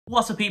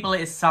What's up people,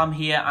 it's Sam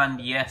here,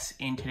 and yes,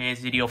 in today's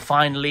video,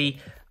 finally,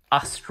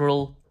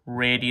 Astral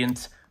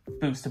Radiance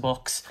booster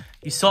box.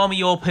 You saw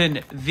me open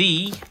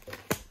the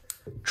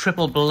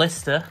triple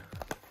blister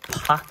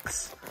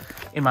packs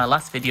in my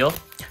last video.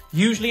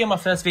 Usually in my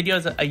first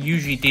videos, I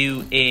usually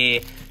do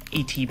a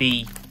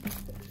ETB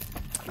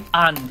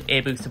and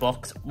a booster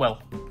box,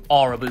 well,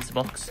 or a booster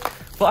box.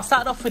 But I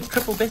started off with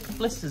triple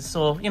blisters,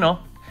 so, you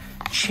know,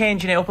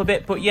 changing it up a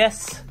bit. But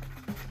yes,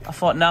 I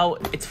thought now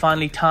it's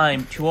finally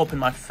time to open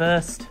my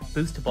first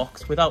booster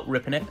box without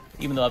ripping it,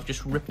 even though I've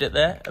just ripped it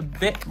there a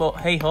bit, but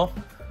hey ho,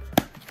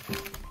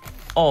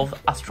 of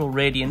Astral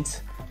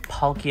Radiance,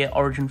 Palkia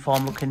Origin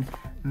form, looking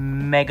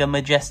mega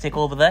majestic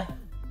over there.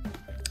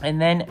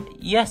 And then,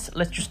 yes,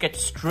 let's just get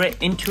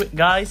straight into it,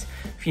 guys.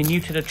 If you're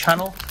new to the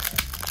channel,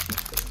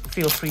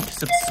 feel free to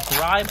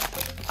subscribe.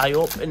 I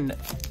open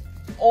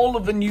all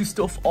of the new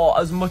stuff, or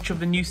as much of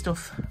the new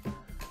stuff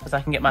as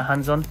I can get my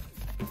hands on.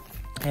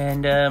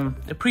 And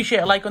appreciate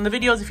a like on the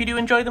videos if you do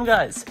enjoy them,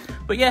 guys.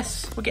 But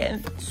yes, we're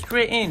getting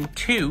straight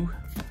into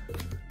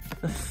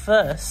the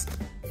first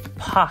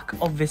pack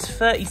of this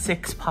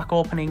 36 pack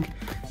opening.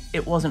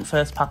 It wasn't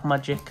first pack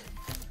magic.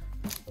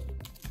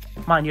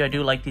 Mind you, I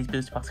do like these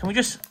booster packs. Can we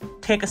just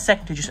take a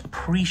second to just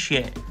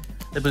appreciate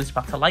the booster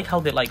packs? I like how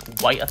they're like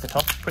white at the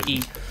top.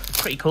 Pretty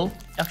cool.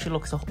 It actually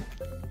makes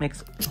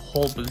the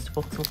whole booster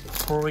box look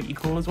pretty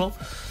cool as well.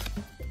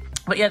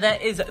 But yeah, there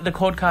is the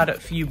code card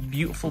for you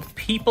beautiful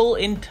people.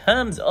 In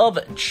terms of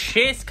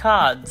chase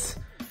cards,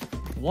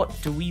 what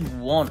do we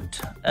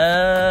want?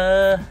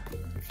 I'm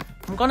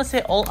gonna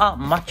say all art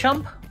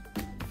Machamp,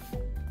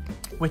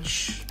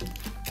 which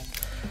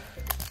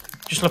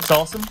just looks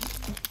awesome.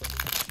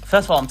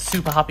 First of all, I'm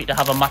super happy to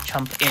have a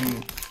Machamp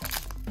in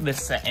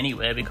this set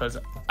anyway, because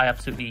I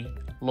absolutely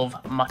love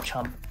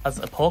Machamp as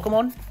a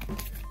Pokemon.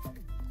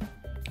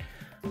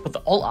 But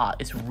the alt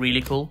art is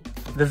really cool.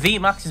 The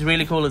VMAX is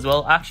really cool as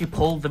well. I actually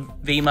pulled the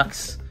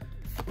VMAX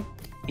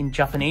in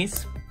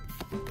Japanese,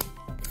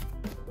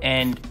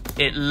 and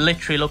it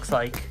literally looks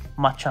like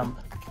Machamp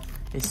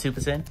is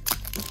Super Saiyan.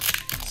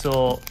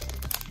 So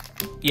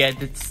yeah,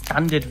 the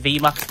standard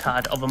VMAX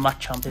card of a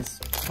Machamp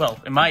is, well,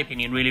 in my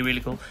opinion, really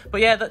cool.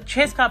 But yeah, the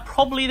chase card,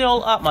 probably the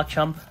alt art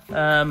Machamp.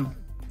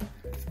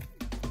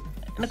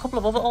 And a couple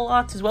of other alt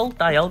arts as well.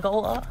 Dialga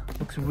alt art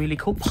looks really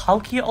cool.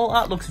 Palkia alt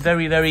art looks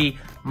very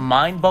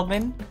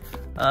mind-boggling.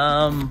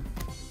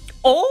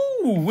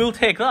 Oh, we'll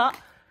take that.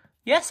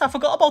 Yes, I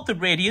forgot about the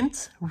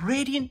Radiant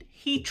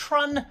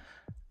Heatran,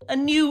 a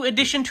new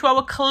addition to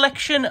our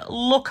collection.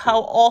 Look how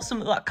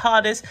awesome that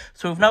card is.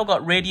 So we've now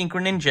got Radiant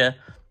Greninja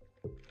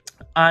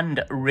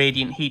and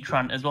Radiant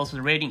Heatran as well. So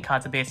the Radiant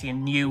cards are basically a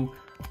new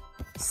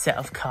set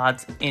of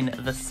cards in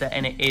the set,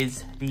 and it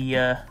is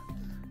the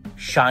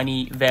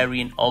shiny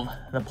variant of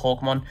the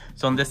Pokemon.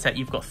 So on this set,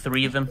 you've got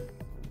 3 of them.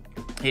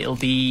 It'll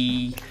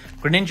be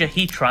Greninja,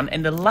 Heatran,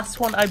 and the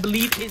last one I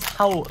believe is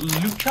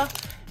Howlucha,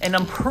 and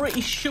I'm pretty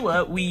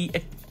sure we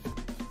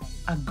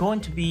are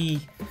going to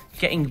be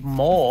getting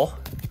more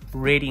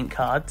Radiant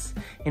cards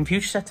in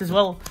future sets as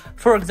well.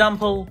 For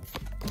example,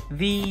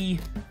 the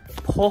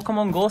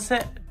Pokemon Go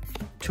set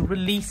to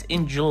release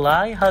in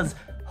July has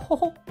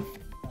double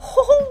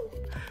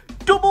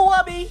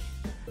whammy.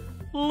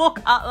 Look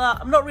at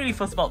that. I'm not really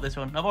fussed about this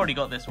one. I've already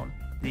got this one.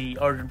 The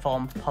Origin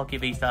form Palkia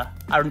V-Star.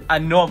 I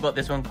know I've got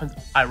this one because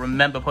I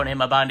remember putting it in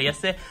my binder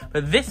yesterday.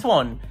 But this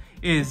one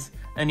is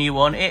a new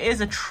one. It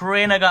is a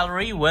Trainer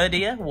Gallery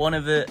Wordia, one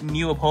of the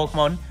newer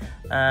Pokemon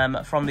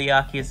from the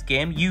Arceus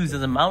game, used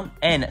as a mount,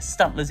 and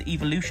Stampler's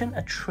Evolution,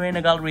 a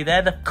Trainer Gallery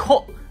there. The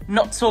cut,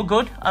 not so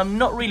good. I'm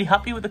not really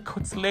happy with the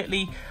cuts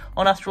lately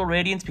on Astral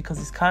Radiance because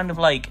it's kind of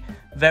like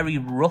very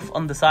rough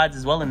on the sides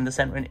as well, and the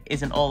centering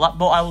isn't all that.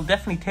 But I will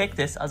definitely take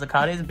this as a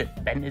card. It is a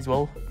bit bent as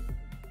well,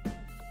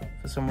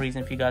 for some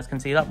reason, if you guys can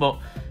see that. But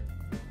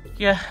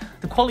yeah,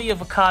 the quality of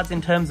the cards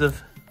in terms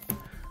of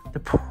the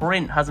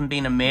print hasn't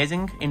been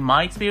amazing in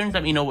my experience.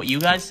 Let me know what you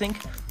guys think,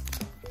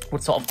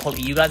 what sort of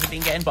quality you guys have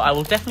been getting. But I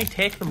will definitely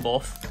take them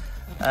both.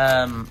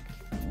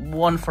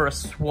 One for a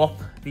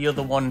swap, the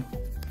other one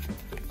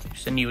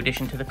just a new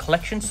addition to the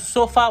collection.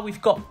 So far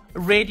we've got a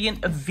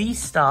Radiant, a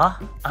V-Star,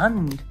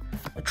 and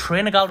a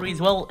Trainer Gallery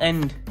as well,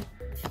 and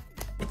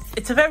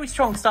it's a very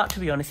strong start,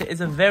 to be honest. It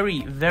is a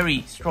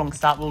very strong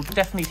start. We'll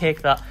definitely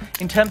take that.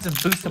 In terms of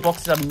booster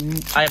boxes,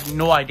 I have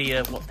no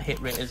idea what the hit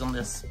rate is on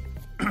this.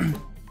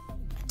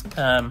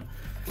 I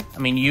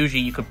mean,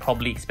 usually you could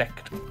probably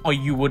expect, or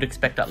you would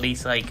expect at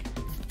least like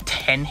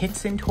 10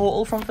 hits in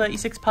total from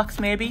 36 packs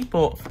maybe,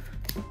 but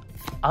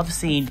I've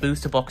seen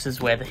booster boxes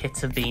where the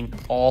hits have been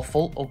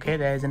awful. Okay,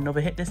 there's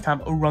another hit, this time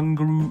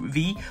Oranguru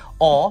V,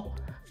 or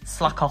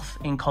Slack Off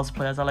in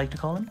cosplay, as I like to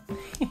call him.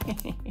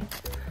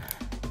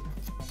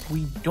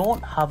 We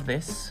don't have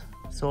this,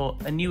 so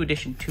a new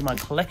addition to my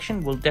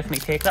collection. We'll definitely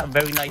take that.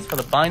 Very nice for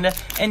the binder.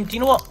 And you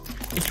know what?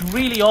 It's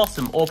really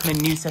awesome opening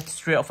new sets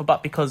straight off the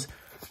bat, because,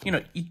 you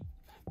know,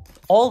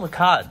 all the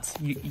cards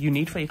you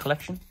need for your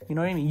collection. You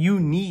know what I mean? You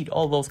need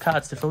all those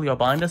cards to fill your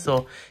binder.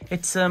 So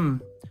it's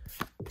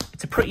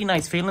it's a pretty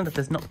nice feeling that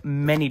there's not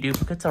many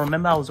duplicates. I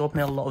remember I was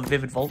opening a lot of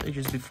Vivid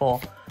Voltages before,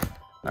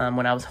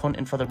 when I was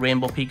hunting for the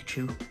Rainbow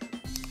Pikachu,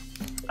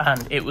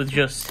 and it was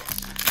just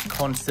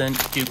constant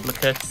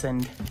duplicates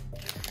and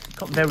it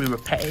got very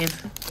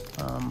repetitive.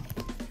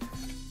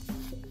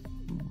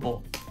 But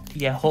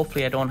yeah,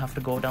 hopefully I don't have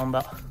to go down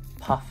that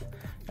path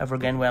ever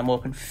again where I'm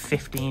opening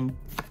 15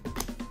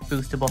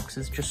 booster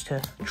boxes just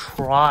to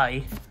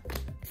try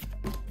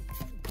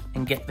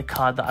and get the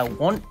card that I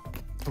want.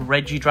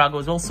 Regidrago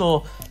is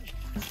also,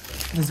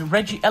 there's a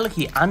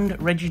Regieleki and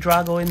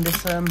Regidrago in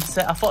this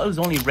set. I thought it was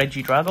only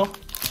Regidrago,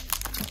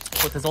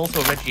 but there's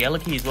also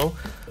Regieleki as well.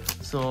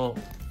 So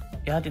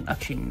yeah, I didn't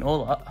actually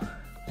know that.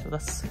 So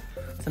that's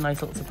a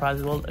nice little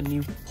surprise as well. A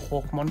new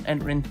Pokemon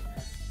entering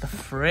the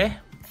fray.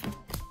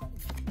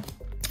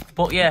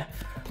 But yeah,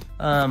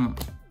 what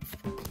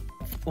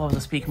was I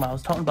speaking about? I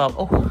was talking about,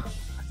 oh,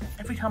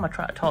 every time I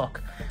try to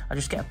talk, I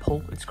just get a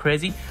pull. It's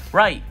crazy.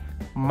 Right,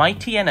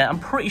 Mighty Enna. I'm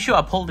pretty sure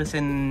I pulled this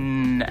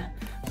in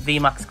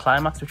VMAX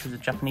Climax, which was a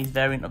Japanese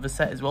variant of the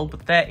set as well.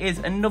 But there is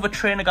another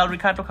Trainer Gallery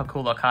card. Look how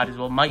cool that card is as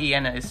well. Mighty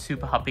Enna is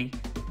super happy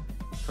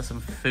for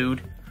some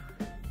food.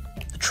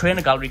 The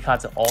Trainer Gallery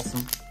cards are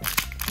awesome.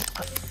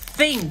 I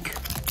think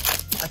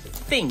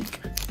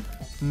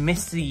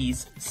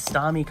Missy's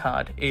Starmie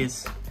card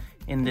is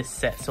in this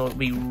set, so it'd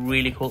be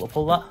really cool to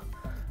pull that.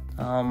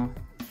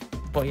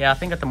 But yeah, I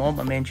think at the moment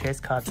my main chase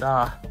cards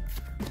are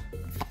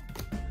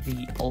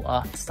the Alt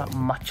Arts. That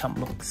Machamp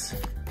looks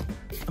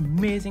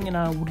amazing and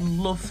I would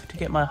love to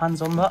get my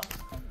hands on that.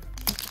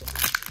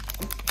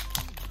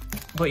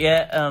 But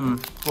yeah,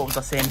 what was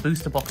I saying?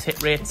 Booster box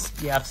hit rates.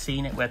 Yeah, I've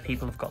seen it where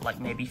people have got like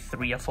maybe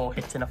 3 or 4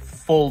 hits in a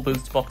full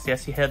booster box.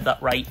 Yes, you heard that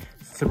right.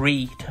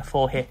 3 to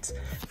 4 hits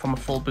from a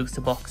full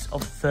booster box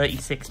of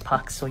 36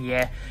 packs. So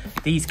yeah,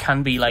 these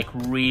can be like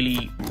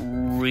really,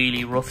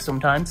 really rough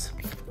sometimes.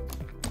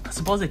 I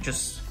suppose it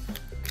just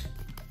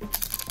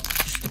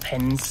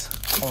depends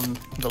on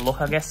the luck,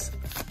 I guess.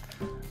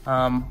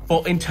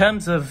 But in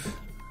terms of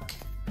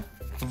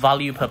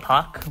value per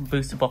pack,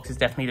 booster box is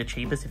definitely the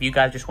cheapest. If you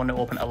guys just want to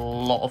open a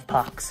lot of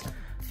packs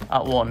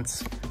at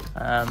once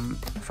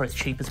for as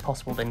cheap as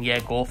possible, then yeah,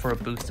 go for a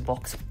booster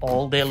box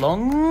all day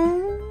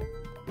long.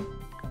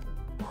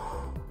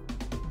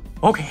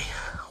 Okay,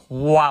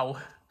 wow.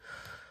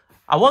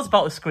 I was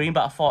about to scream,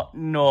 but I thought,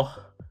 no,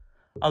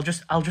 I'll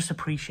just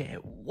appreciate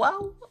it.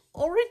 Wow,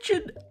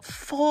 Origin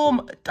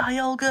Form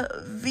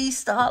Dialga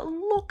V-Star.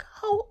 Look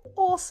how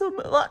awesome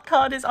that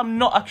card is. I'm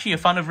not actually a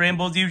fan of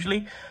rainbows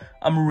usually.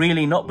 I'm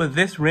really not, but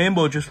this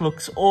rainbow just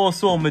looks oh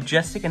so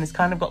majestic, and it's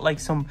kind of got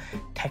like some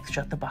texture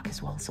at the back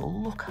as well. So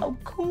look how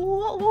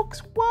cool that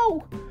looks.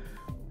 Wow.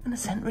 And the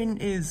centering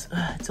is,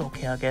 it's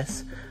okay, I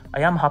guess.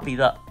 I am happy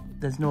that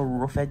there's no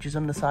rough edges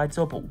on the sides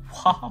though, but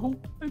wow,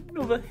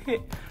 another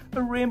hit,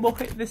 a rainbow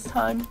hit this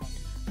time.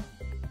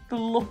 The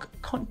luck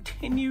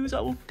continues. I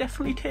will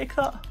definitely take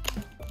that.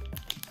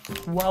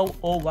 Wow,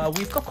 oh wow,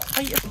 we've got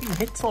quite a few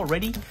hits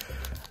already.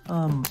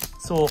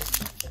 So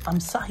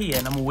I'm sat here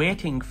and I'm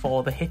waiting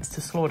for the hits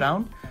to slow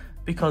down,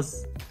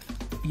 because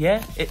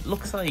yeah, it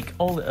looks like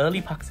all the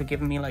early packs are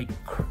giving me like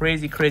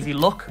crazy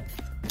luck,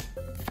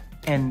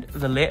 and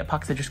the later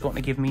packs are just going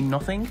to give me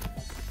nothing.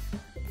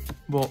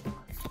 But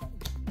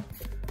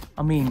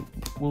I mean,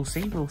 we'll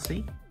see.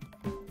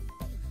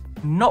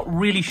 Not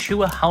really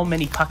sure how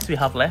many packs we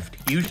have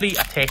left. Usually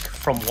I take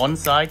from one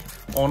side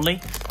only,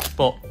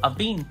 but I've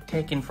been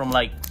taking from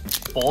like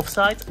both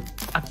sides.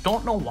 I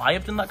don't know why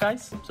I've done that,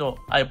 guys, so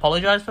I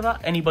apologize for that.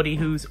 Anybody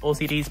whose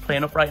OCD is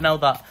playing up right now,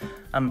 that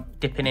I'm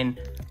dipping in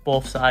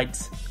both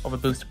sides of a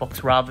booster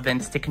box rather than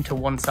sticking to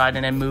one side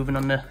and then moving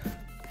on the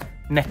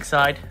next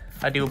side,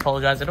 I do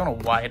apologize. I don't know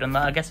why I done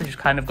that. I guess I just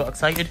kind of got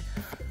excited.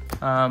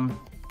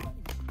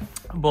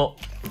 But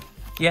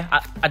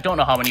yeah, I don't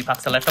know how many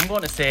packs are left. I'm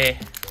going to say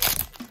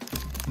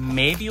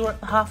maybe we're at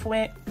the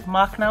halfway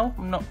mark now.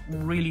 I'm not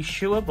really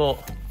sure,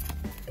 but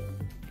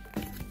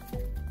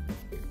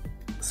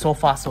so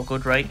far so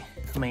good, right?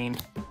 I mean,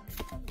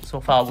 so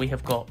far we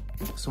have got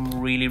some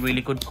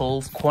really good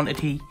pulls,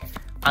 quantity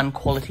and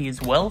quality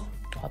as well.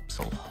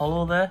 Absol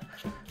Hollow there,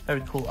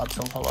 very cool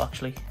Absol Hollow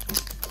actually.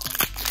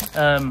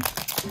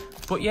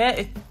 But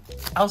yeah,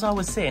 as I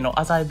was saying, or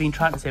as I've been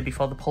trying to say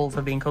before the pulls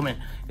have been coming,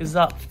 is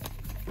that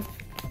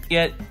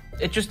yeah,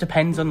 it just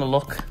depends on the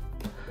luck.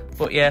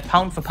 But yeah,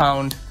 pound for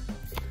pound,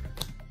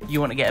 you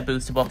want to get a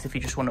booster box if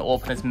you just want to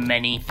open as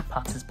many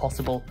packs as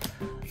possible.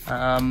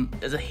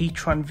 There's a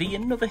Heatran V,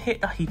 another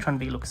hit. That Heatran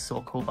V looks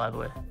so cool, by the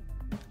way.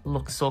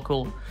 Looks so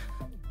cool.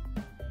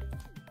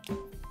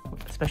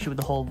 Especially with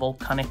the whole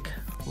volcanic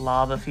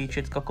lava feature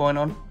it's got going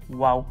on.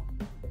 Wow.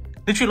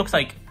 Literally looks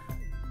like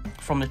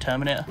from the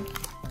Terminator.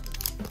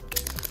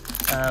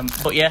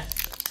 But yeah,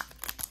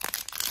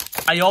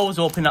 I always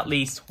open at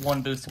least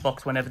one booster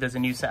box whenever there's a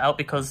new set out,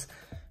 because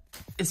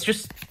it's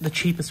just the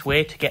cheapest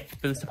way to get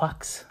booster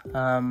packs.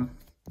 I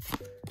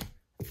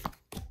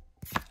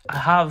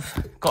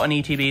have got an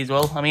ETB as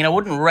well. I mean, I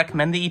wouldn't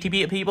recommend the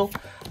ETB to people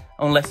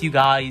unless you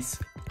guys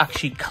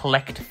actually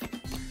collect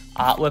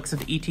artworks of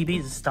the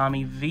ETBs. The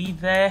Starmie V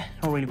there.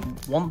 Don't really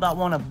want that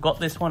one. I've got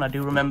this one. I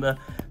do remember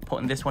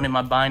putting this one in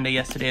my binder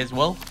yesterday as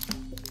well.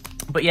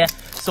 But yeah,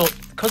 so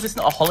because it's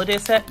not a holiday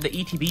set, the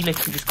ETB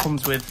literally just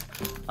comes with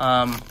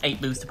 8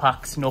 booster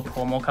packs, no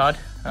promo card.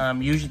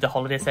 Usually the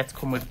holiday sets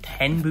come with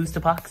 10 booster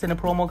packs in a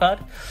promo card.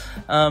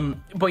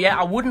 But yeah,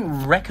 I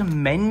wouldn't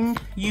recommend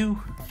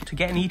you to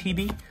get an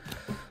ETB.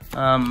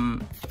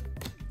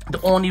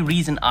 The only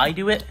reason I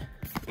do it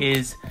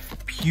is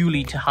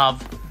purely to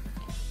have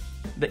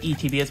the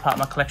ETB as part of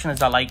my collection,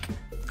 as I like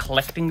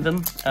collecting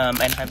them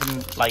and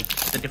having like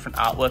the different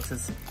artworks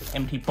as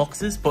empty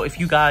boxes. But if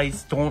you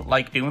guys don't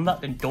like doing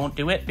that, then don't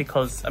do it,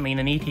 because I mean,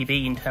 an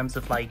ETB in terms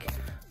of like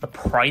the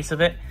price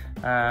of it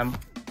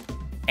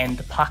and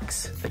the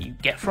packs that you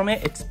get from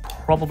it, it's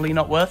probably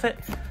not worth it.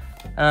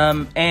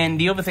 And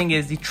the other thing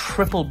is the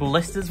triple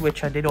blisters,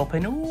 which I did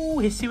open. Ooh,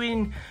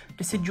 Hisuian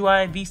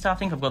Decidueye V-Star. I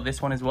think I've got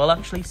this one as well,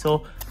 actually.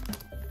 So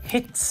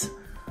hits.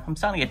 I'm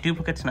starting to get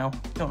duplicates now.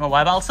 Don't know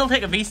why, but I'll still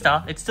take a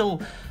V-Star. It's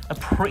still a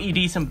pretty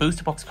decent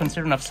booster box,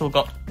 considering I've still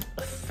got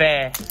a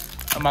fair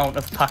amount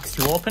of packs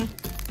to open.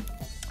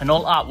 An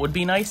alt art would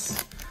be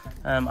nice.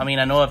 I mean,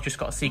 I know I've just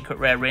got a secret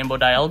rare Rainbow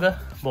Dialga,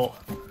 but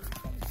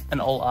an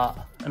alt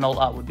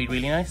art would be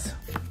really nice.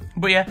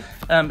 But yeah,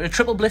 the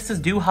triple blisters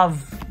do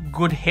have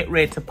good hit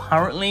rates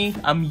apparently.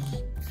 I'm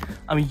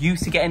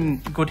used to getting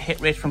good hit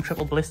rates from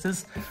triple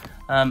blisters,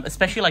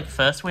 especially like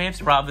first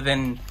waves rather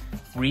than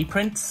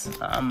reprints,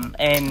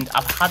 and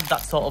I've had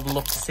that sort of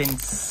look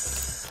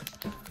since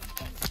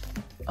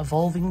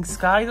Evolving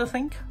Skies, I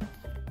think.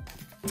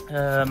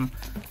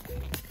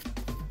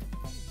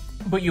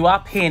 But you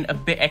are paying a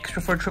bit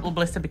extra for a triple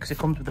blister because it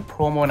comes with a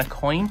promo and a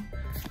coin,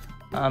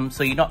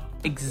 so you're not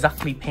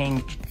exactly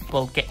paying,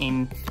 well,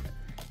 getting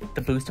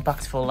the booster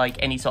packs for like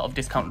any sort of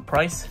discounted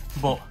price.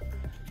 But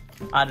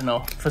I don't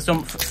know,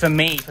 for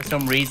me, for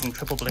some reason,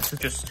 triple blisters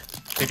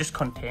just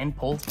contain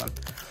pulls, man.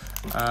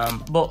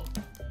 But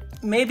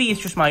maybe it's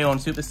just my own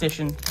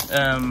superstition,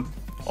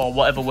 or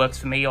whatever works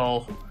for me.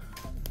 Or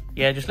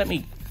yeah, just let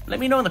me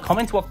know in the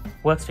comments what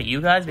works for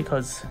you guys,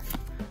 because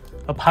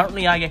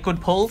apparently I get good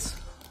pulls.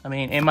 I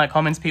mean, in my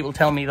comments, people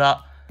tell me that,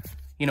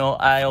 you know,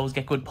 I always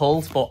get good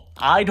pulls, but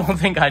I don't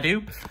think I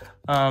do.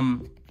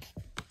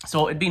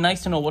 So it'd be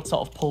nice to know what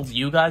sort of pulls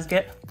you guys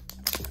get,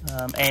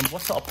 and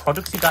what sort of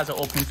products you guys are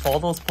opening for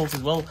those pulls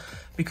as well.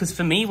 Because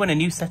for me, when a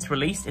new set's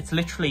released, it's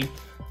literally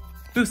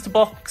booster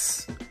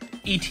box,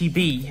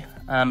 ETB,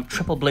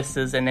 triple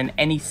blisters, and then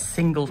any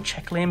single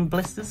check lane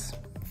blisters.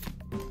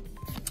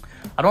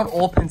 I don't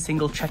open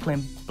single check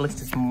lane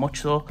blisters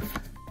much though.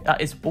 That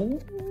is,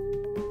 ooh,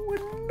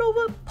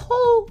 another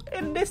pull,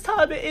 and this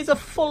time it is a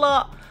full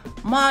art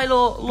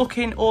Milo,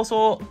 looking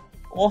also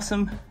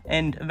awesome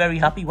and very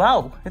happy.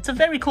 Wow, it's a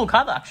very cool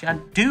card actually. I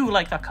do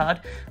like that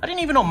card. I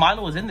didn't even know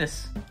Milo was in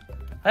this.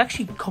 I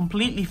actually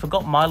completely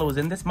forgot Milo was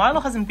in this. Milo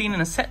hasn't been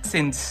in a set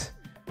since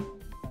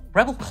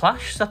Rebel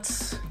Clash.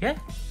 That's, yeah,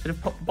 should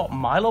have brought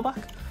Milo back,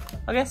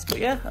 I guess. But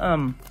yeah,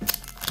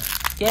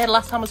 yeah,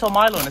 last time I saw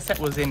Milo in a set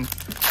was in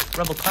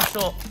Rebel Clash.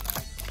 So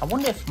I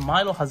wonder if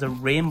Milo has a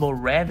Rainbow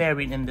Rare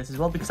variant in this as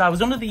well, because I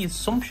was under the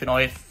assumption, or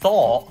I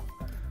thought,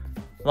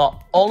 that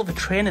all of the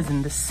trainers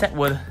in this set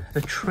were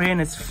the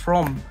trainers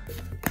from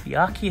the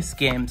Arceus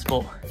games,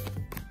 but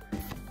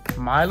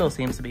Milo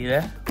seems to be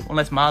there.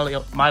 Unless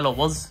Milo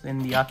was in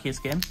the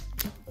Arceus game.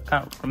 I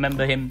can't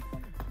remember him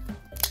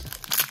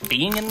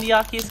being in the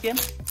Arceus game.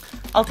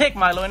 I'll take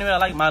Milo anyway. I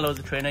like Milo as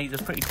a trainer. He's a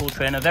pretty cool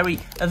trainer.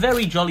 A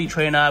very jolly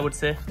trainer, I would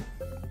say.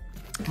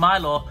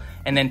 Milo,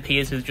 and then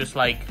Piers, who's just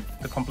like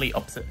the complete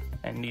opposite,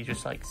 and he's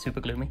just like super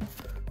gloomy.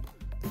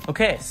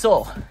 Okay,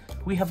 so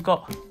we have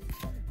got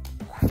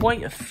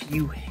quite a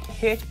few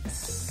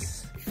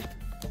hits.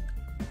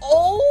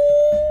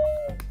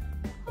 Oh,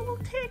 I will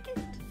take it.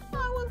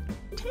 I will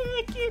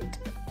take it.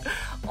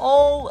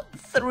 All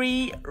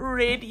 3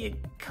 Radiant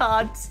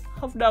cards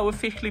have now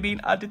officially been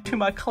added to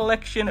my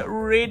collection.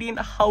 Radiant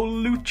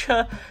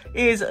Howlucha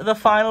is the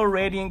final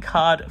Radiant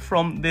card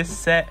from this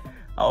set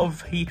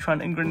of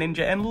Heatran and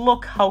Greninja, and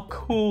look how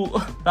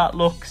cool that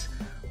looks.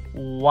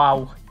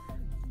 Wow.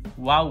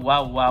 Wow,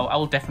 wow, wow. I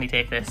will definitely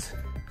take this.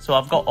 So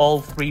I've got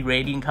all 3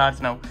 Radiant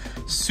cards now.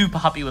 Super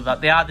happy with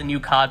that. They are the new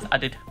cards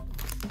added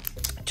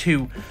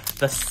to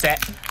the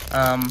set.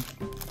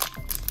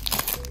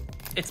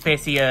 It's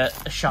basically a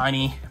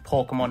shiny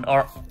Pokemon,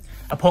 or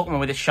a Pokemon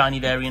with a shiny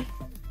variant,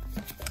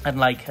 and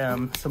like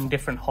some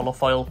different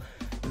holofoil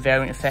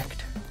variant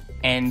effect.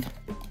 And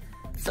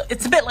so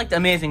it's a bit like the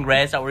Amazing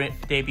Rares that were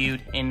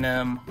debuted in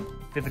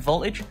Vivid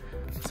Voltage.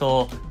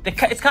 So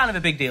it's kind of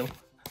a big deal.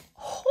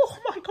 Oh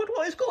my god,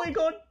 what is going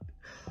on?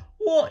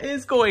 What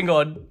is going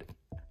on?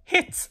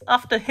 Hits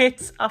after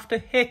hits after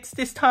hits.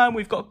 This time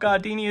we've got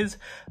Gardenia's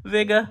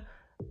Vigor,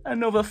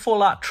 another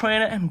full art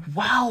trainer, and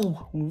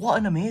wow, what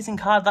an amazing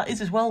card that is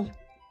as well.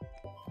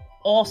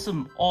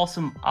 Awesome,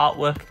 awesome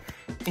artwork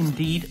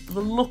indeed.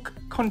 The look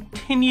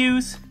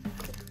continues.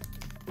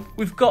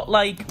 We've got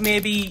like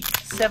maybe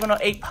 7 or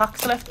 8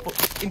 packs left,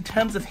 but in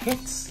terms of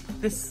hits,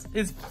 this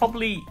is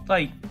probably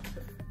like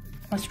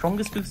my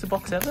strongest booster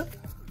box ever.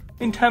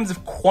 in terms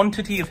of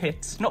quantity of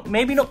hits.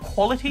 Maybe not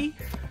quality,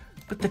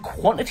 but the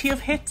quantity of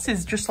hits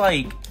is just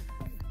like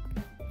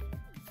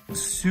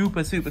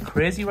super, super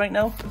crazy right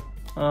now.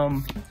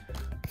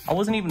 I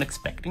wasn't even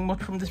expecting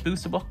much from this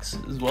booster box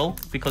as well,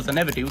 because I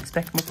never do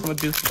expect much from a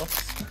booster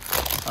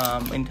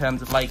box in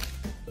terms of like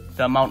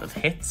the amount of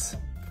hits.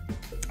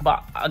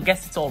 But I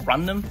guess it's all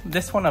random.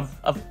 This one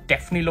I've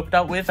definitely looked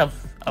out with.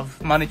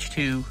 I've managed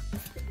to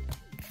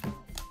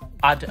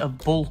add a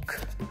bulk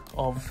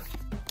of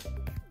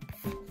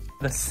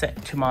the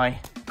set to my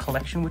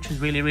collection, which is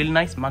really, really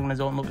nice.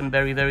 Magnezone looking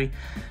very, very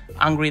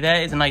angry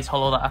there. It's a nice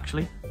holo that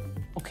actually.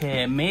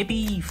 Okay,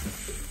 maybe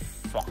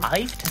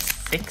 5 to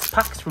 6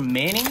 packs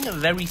remaining. A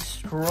very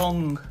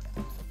strong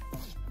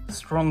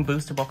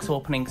booster box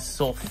opening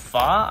so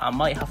far. I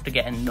might have to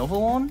get another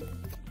one.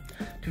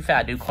 To be fair,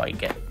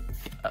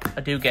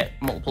 I do get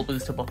multiple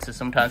booster boxes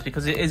sometimes,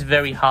 because it is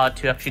very hard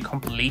to actually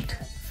complete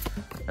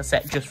a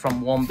set just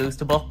from one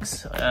booster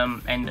box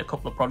and a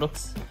couple of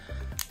products.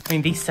 I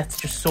mean, these sets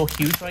are just so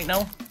huge right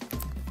now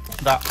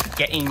that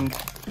getting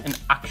an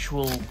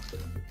actually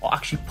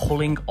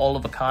pulling all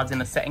of the cards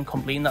in a set and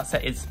completing that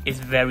set is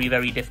very,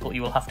 very difficult.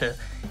 You will have to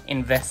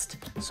invest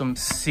some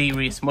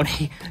serious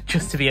money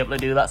just to be able to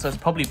do that. So it's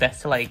probably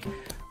best to like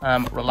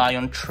rely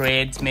on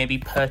trades, maybe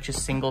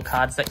purchase single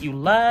cards that you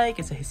like.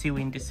 It's a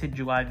Hisuian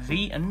Decidueye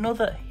V,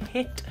 another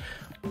hit.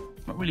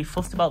 Not really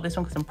fussed about this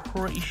one because I'm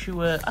pretty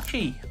sure,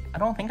 actually I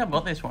don't think I've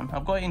got this one.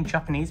 I've got it in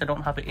Japanese, I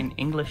don't have it in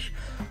English,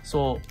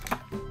 so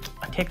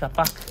I take that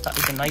back. That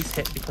is a nice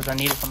hit because I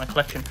need it for my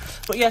collection.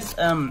 But yes,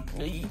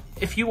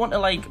 if you want to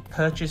like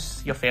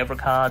purchase your favorite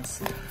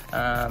cards,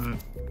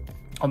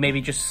 or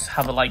maybe just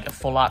have a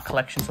full art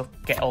collection, so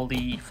get all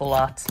the full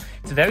arts,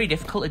 it's very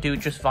difficult to do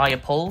just via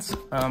pulls.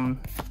 The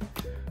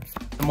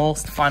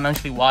most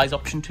financially wise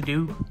option to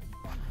do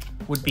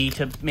would be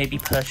to maybe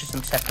purchase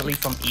them separately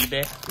from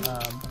eBay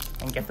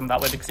and get them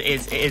that way, because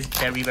it is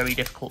very, very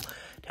difficult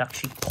to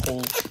actually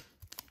pull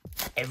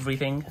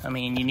everything. I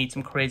mean, you need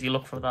some crazy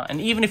luck for that.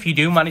 And even if you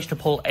do manage to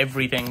pull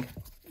everything,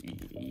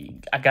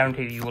 I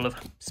guarantee you will have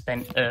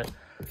spent a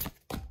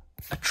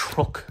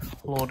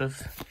truckload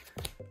of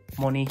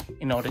money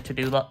in order to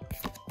do that.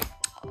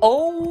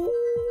 Oh,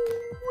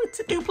 it's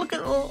a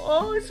duplicate.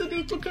 Oh, it's a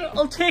duplicate.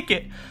 I'll take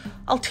it.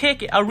 I'll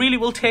take it. I really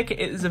will take it.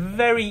 It is a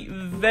very,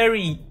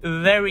 very,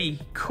 very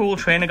cool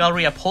trainer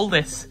gallery. I pulled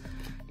this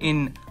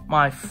in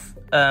my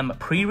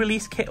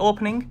pre-release kit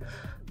opening.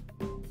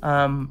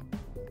 I'll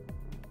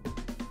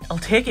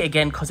take it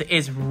again because it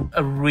is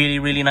a really,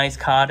 really nice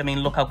card. I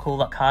mean, look how cool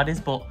that card is,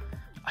 but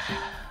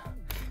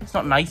it's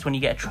not nice when you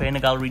get a trainer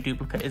gallery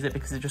duplicate, is it?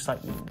 Because it's just like,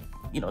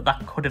 you know,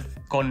 that could have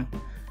gone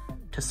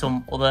to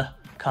some other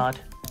card.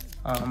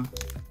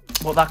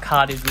 But that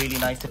card is really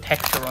nice. The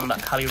texture on that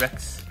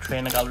Calyrex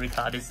trainer gallery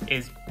card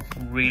is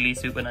really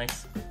super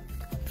nice.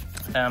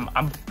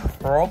 I'm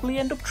probably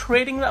end up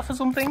trading that for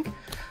something.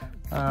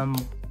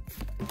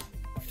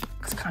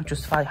 Because I can't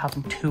justify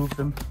having 2 of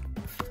them.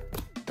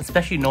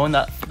 Especially knowing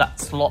that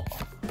slot,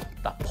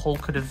 that pull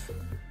could have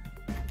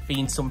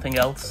been something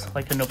else,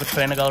 like another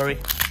trainer gallery.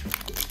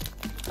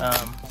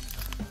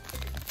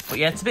 But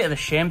yeah, it's a bit of a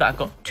shame that I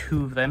got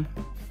 2 of them.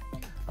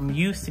 I'm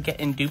used to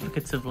getting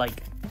duplicates of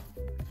like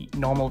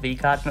normal V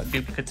cards, not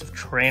duplicates of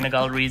trainer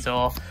galleries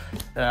or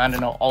I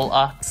don't know, alt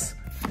arts.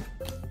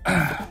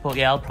 But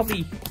yeah, I'll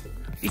probably,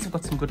 at least I've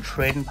got some good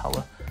trading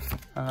power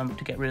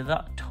to get rid of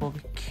that.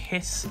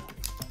 Togekiss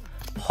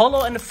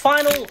holo, and the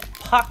final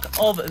pack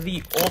of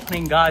the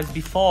opening, guys,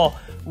 before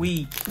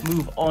we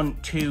move on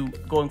to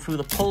going through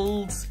the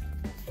pulls.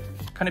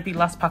 Can it be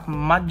last pack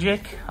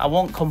magic? I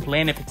won't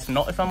complain if it's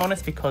not, if I'm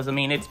honest, because I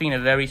mean, it's been a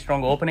very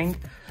strong opening.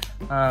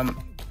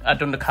 I've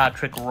done the card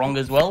trick wrong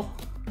as well.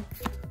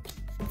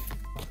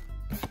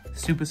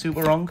 Super,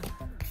 super wrong.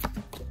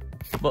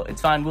 But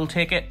it's fine, we'll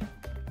take it.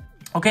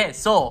 Okay,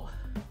 so,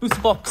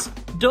 booster box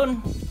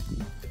done.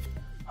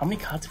 How many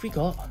cards have we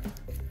got?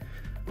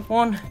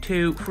 1,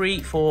 2,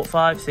 3, 4,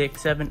 5,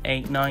 6, 7,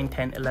 8, 9,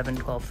 10, 11,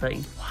 12,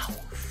 13. Wow,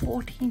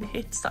 14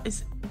 hits. That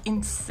is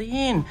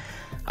insane.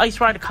 Ice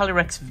Rider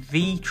Calyrex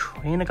V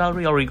Trainer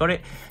Gallery, already got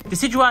it.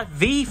 Decidueye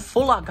V,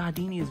 Full Art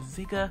Gardenia's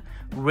Vigor.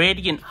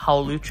 Radiant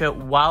Howlucha,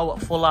 Wow,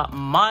 Full Art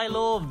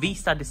Milo.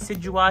 V-Star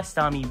Decidueye,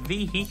 Starmie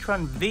V,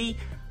 Heatran V.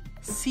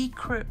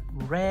 Secret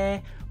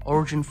Rare,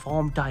 Origin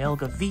Form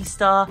Dialga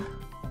V-Star.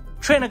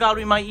 Trainer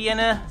Gallery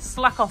Mightyena,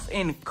 Slack Off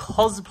in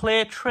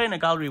Cosplay, Trainer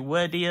Gallery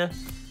Wordia.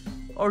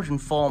 Origin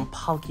Form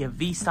Palkia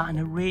V-Star, and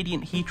a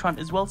Radiant Heatran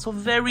as well. So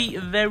very,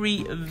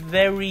 very,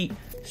 very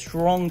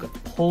strong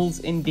pulls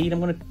indeed. I'm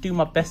going to do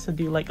my best to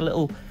do like a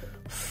little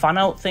fan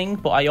out thing,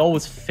 but I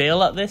always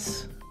fail at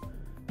this.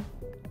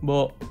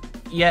 But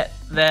yeah,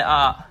 there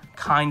are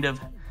kind of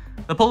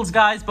the pulls,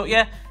 guys. But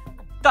yeah,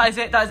 that is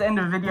it. That is the end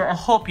of the video. I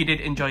hope you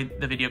did enjoy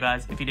the video,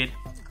 guys. If you did,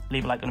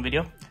 leave a like on the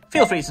video.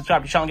 Feel free to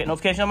subscribe to the channel and get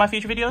notifications on my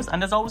future videos.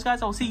 And as always,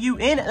 guys, I will see you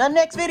in the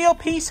next video.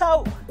 Peace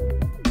out.